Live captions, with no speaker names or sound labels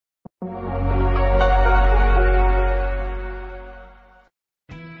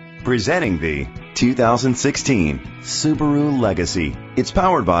Presenting the 2016 Subaru Legacy. It's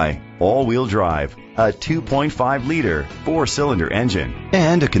powered by all-wheel drive, a 2.5-liter 4-cylinder engine,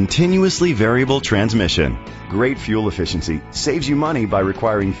 and a continuously variable transmission. Great fuel efficiency saves you money by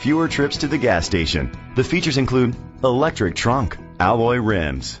requiring fewer trips to the gas station. The features include electric trunk, alloy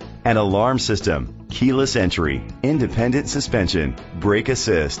rims, an alarm system, keyless entry, independent suspension, brake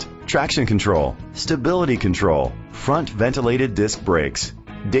assist, traction control, stability control, front ventilated disc brakes,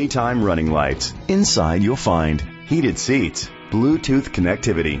 daytime running lights. Inside you'll find heated seats, Bluetooth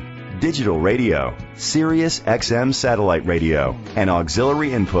connectivity, digital radio, Sirius XM satellite radio, an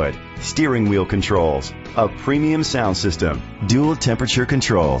auxiliary input, steering wheel controls, a premium sound system, dual temperature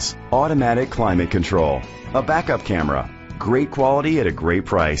controls, automatic climate control, a backup camera. Great quality at a great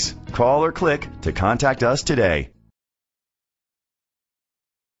price. Call or click to contact us today.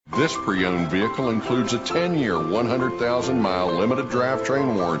 This pre-owned vehicle includes a 10-year, 100,000-mile limited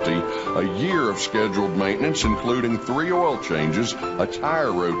drivetrain warranty, a year of scheduled maintenance, including 3 oil changes, a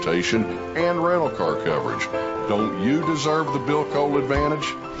tire rotation, and rental car coverage. Don't you deserve the Bill Cole advantage?